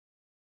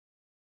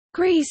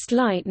Greased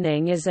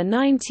Lightning is a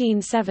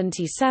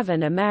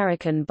 1977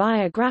 American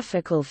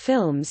biographical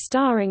film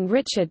starring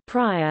Richard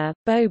Pryor,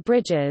 Beau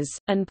Bridges,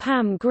 and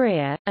Pam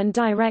Grier, and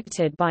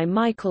directed by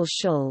Michael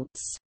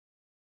Schultz.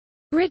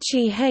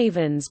 Richie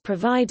Havens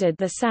provided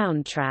the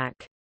soundtrack.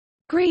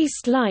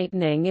 Greased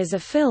Lightning is a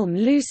film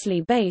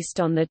loosely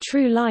based on the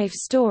true-life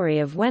story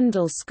of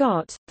Wendell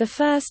Scott, the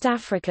first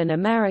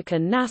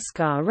African-American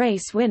NASCAR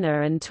race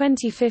winner and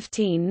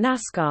 2015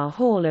 NASCAR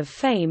Hall of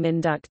Fame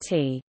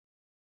inductee.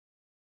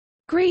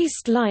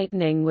 Greased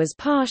Lightning was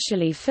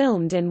partially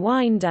filmed in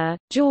Winder,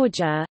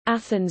 Georgia,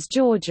 Athens,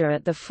 Georgia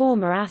at the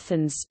former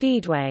Athens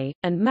Speedway,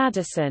 and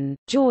Madison,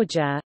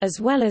 Georgia, as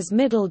well as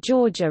Middle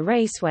Georgia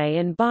Raceway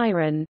in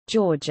Byron,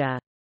 Georgia.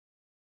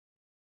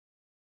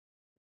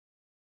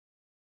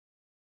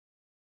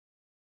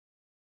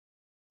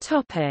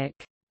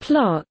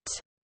 Plot.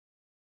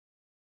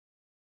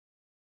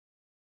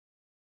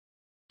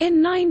 In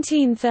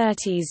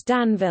 1930s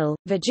Danville,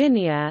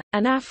 Virginia,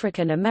 an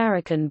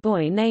African-American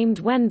boy named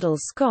Wendell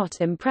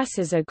Scott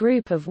impresses a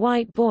group of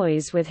white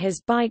boys with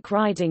his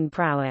bike-riding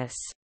prowess.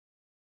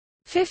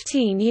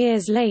 15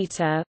 years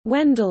later,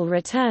 Wendell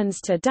returns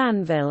to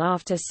Danville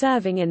after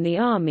serving in the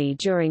Army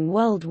during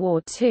World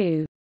War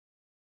II.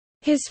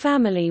 His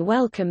family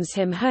welcomes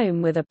him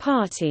home with a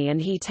party and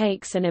he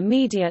takes an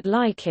immediate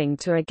liking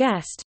to a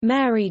guest,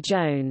 Mary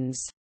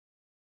Jones.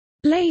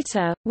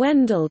 Later,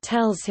 Wendell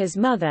tells his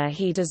mother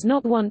he does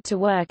not want to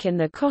work in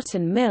the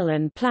cotton mill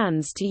and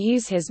plans to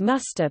use his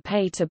muster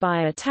pay to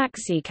buy a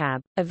taxicab,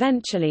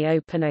 eventually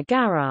open a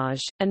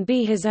garage, and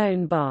be his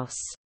own boss.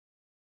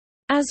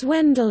 As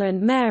Wendell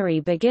and Mary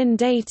begin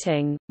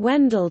dating,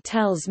 Wendell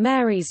tells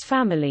Mary's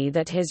family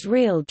that his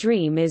real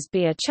dream is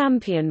be a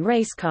champion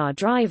racecar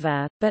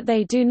driver, but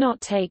they do not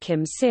take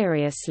him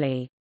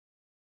seriously.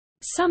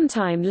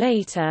 Sometime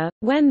later,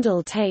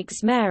 Wendell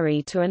takes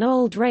Mary to an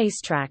old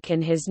racetrack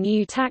in his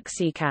new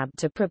taxicab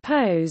to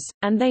propose,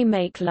 and they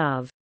make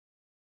love.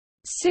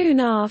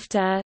 Soon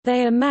after,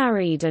 they are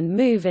married and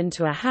move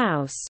into a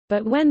house,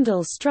 but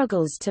Wendell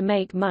struggles to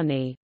make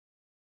money.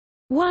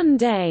 One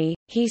day,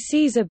 he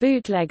sees a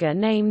bootlegger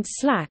named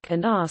Slack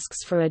and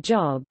asks for a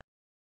job.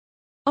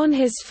 On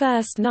his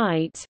first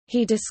night,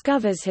 he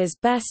discovers his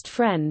best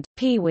friend,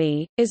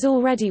 Pee-wee, is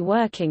already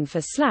working for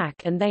Slack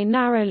and they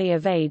narrowly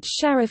evade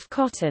Sheriff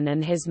Cotton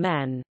and his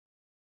men.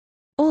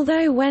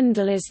 Although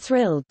Wendell is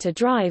thrilled to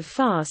drive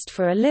fast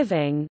for a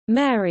living,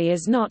 Mary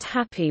is not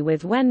happy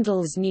with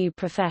Wendell's new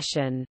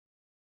profession.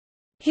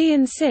 He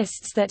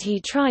insists that he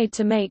tried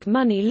to make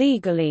money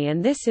legally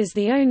and this is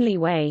the only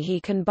way he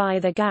can buy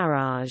the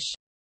garage.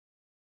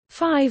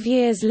 5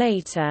 years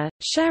later,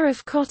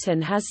 Sheriff Cotton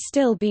has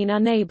still been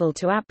unable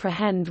to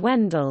apprehend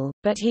Wendell,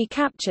 but he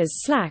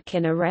captures Slack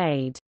in a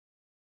raid.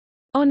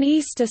 On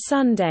Easter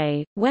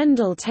Sunday,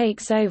 Wendell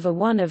takes over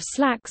one of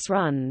Slack's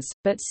runs,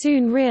 but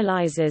soon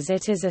realizes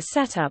it is a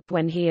setup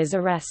when he is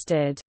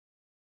arrested.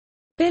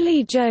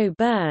 Billy Joe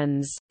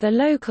Burns, the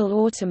local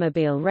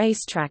automobile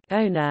racetrack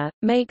owner,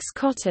 makes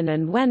Cotton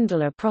and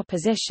Wendell a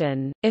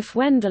proposition. If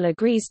Wendell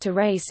agrees to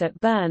race at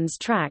Burns'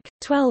 track,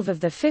 12 of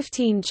the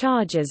 15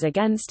 charges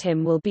against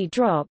him will be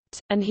dropped,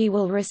 and he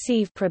will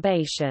receive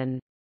probation.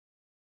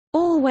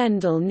 All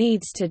Wendell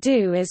needs to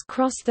do is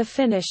cross the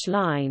finish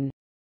line.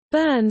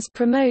 Burns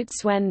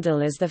promotes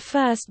Wendell as the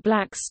first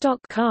black stock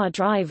car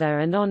driver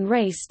and on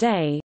race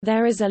day,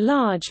 there is a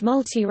large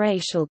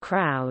multiracial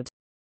crowd.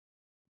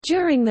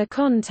 During the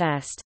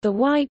contest, the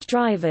white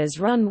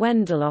drivers run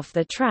Wendell off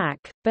the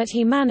track, but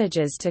he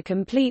manages to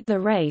complete the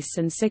race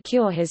and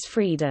secure his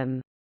freedom.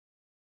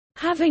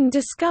 Having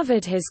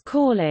discovered his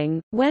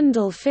calling,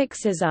 Wendell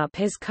fixes up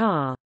his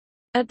car.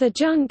 At the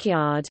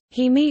junkyard,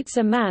 he meets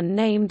a man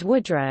named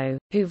Woodrow,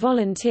 who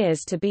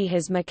volunteers to be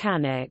his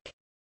mechanic.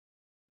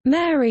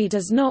 Mary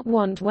does not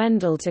want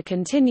Wendell to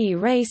continue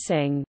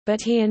racing, but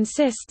he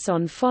insists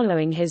on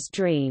following his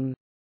dream.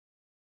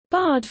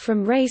 Barred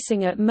from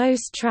racing at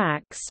most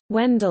tracks,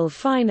 Wendell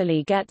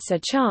finally gets a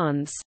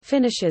chance,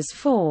 finishes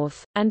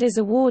 4th, and is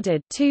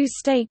awarded 2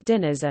 steak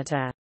dinners at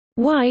a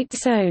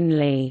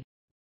whites-only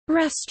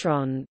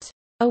restaurant.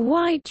 A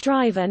white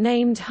driver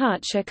named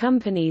Hutch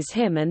accompanies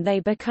him and they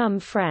become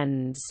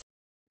friends.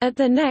 At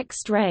the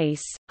next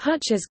race,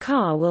 Hutch's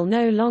car will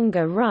no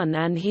longer run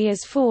and he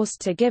is forced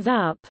to give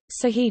up,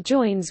 so he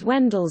joins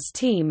Wendell's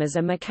team as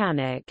a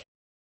mechanic.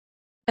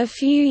 A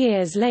few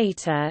years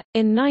later,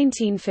 in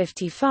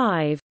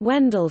 1955,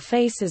 Wendell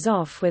faces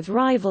off with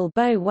rival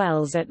Beau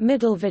Wells at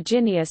Middle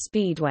Virginia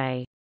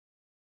Speedway.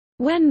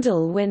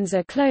 Wendell wins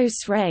a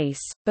close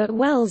race, but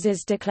Wells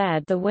is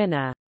declared the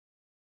winner.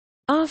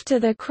 After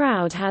the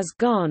crowd has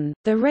gone,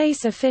 the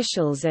race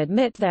officials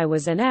admit there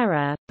was an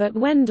error, but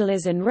Wendell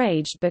is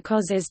enraged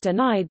because is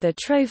denied the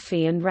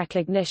trophy and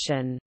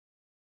recognition.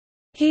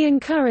 He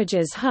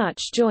encourages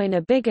Hutch join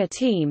a bigger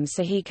team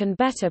so he can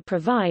better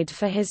provide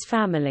for his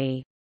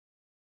family.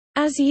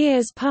 As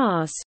years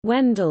pass,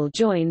 Wendell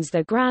joins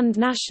the Grand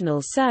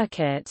National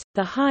Circuit,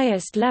 the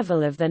highest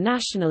level of the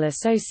National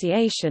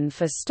Association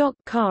for Stock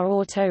Car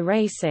Auto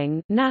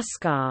Racing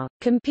 (NASCAR),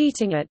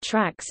 competing at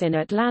tracks in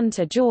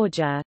Atlanta,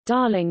 Georgia,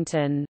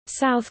 Darlington,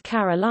 South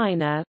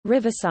Carolina,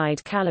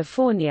 Riverside,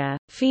 California,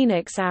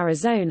 Phoenix,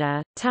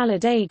 Arizona,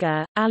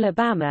 Talladega,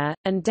 Alabama,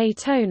 and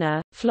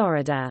Daytona,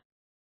 Florida.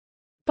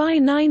 By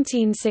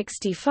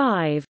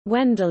 1965,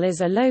 Wendell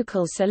is a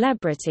local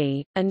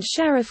celebrity, and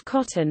Sheriff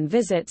Cotton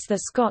visits the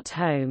Scott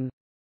home.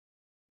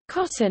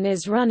 Cotton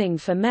is running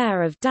for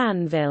mayor of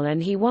Danville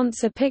and he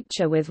wants a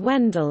picture with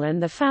Wendell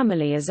and the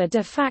family as a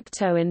de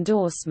facto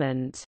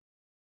endorsement.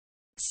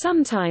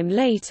 Sometime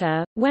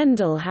later,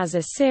 Wendell has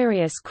a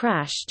serious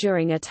crash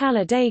during a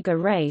Talladega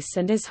race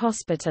and is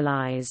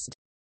hospitalized.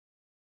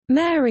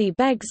 Mary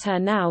begs her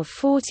now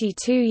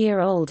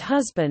 42-year-old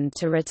husband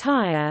to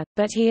retire,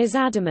 but he is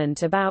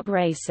adamant about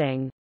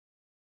racing.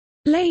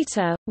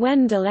 Later,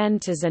 Wendell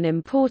enters an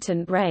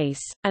important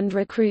race, and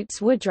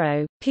recruits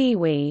Woodrow,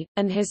 Pee-wee,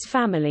 and his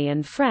family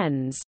and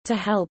friends, to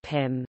help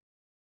him.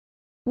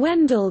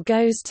 Wendell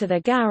goes to the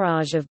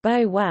garage of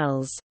Bo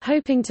Wells,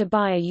 hoping to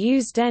buy a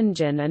used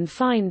engine and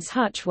finds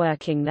Hutch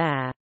working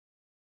there.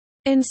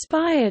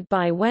 Inspired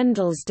by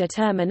Wendell's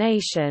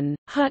determination,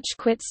 Hutch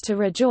quits to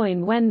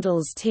rejoin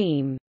Wendell's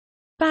team.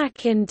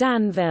 Back in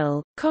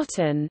Danville,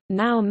 Cotton,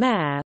 now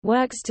mayor,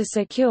 works to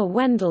secure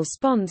Wendell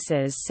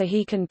sponsors so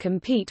he can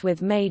compete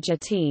with major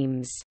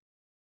teams.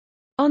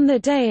 On the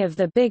day of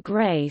the big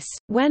race,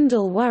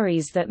 Wendell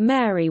worries that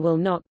Mary will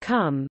not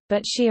come,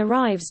 but she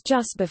arrives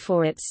just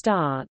before it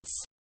starts.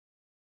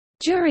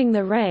 During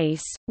the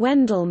race,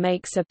 Wendell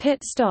makes a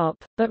pit stop,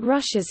 but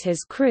rushes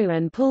his crew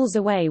and pulls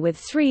away with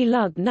 3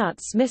 lug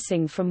nuts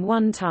missing from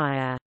one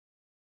tire.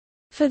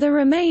 For the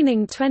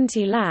remaining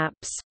 20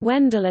 laps,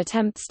 Wendell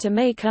attempts to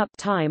make up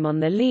time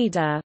on the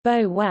leader,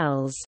 Bo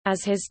Wells,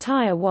 as his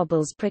tire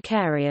wobbles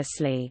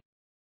precariously.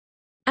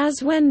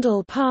 As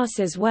Wendell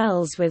passes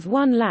Wells with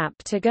 1 lap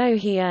to go,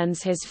 he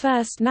earns his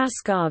first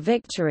NASCAR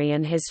victory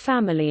and his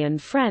family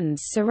and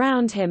friends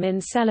surround him in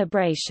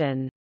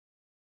celebration.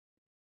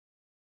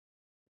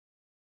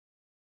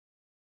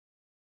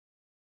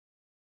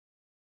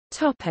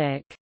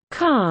 Topic: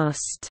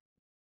 Cast.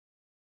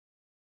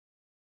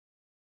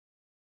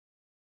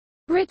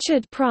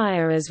 Richard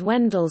Pryor as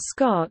Wendell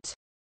Scott,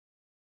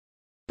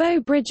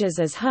 Beau Bridges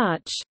as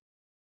Hutch,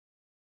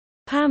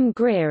 Pam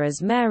Grier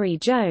as Mary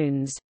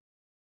Jones,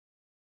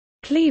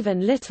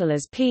 Cleavon Little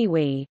as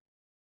Pee-wee,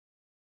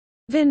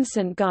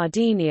 Vincent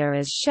Gardenia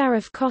as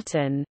Sheriff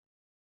Cotton,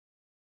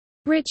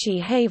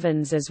 Richie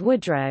Havens as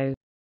Woodrow,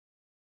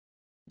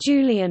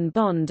 Julian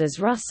Bond as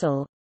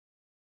Russell,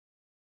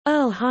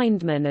 Earl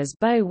Hindman as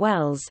Bo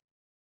Wells,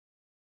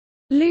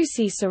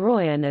 Lucy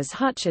Soroyan as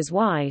Hutch's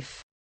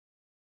wife,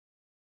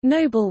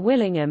 Noble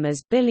Willingham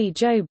as Billy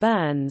Joe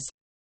Burns,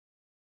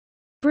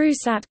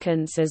 Bruce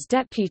Atkins as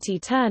Deputy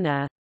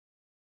Turner,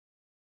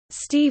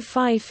 Steve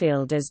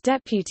Fifield as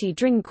Deputy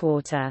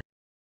Drinkwater,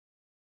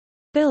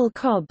 Bill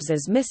Cobbs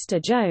as Mr.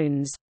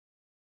 Jones,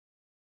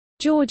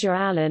 Georgia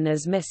Allen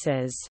as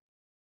Mrs.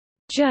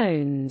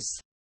 Jones.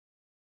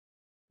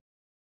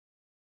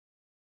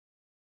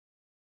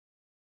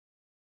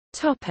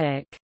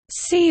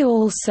 See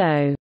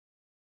also: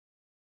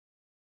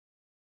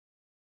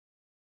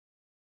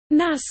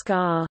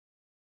 NASCAR,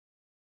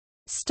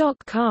 stock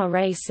car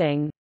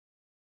racing,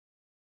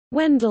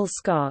 Wendell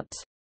Scott.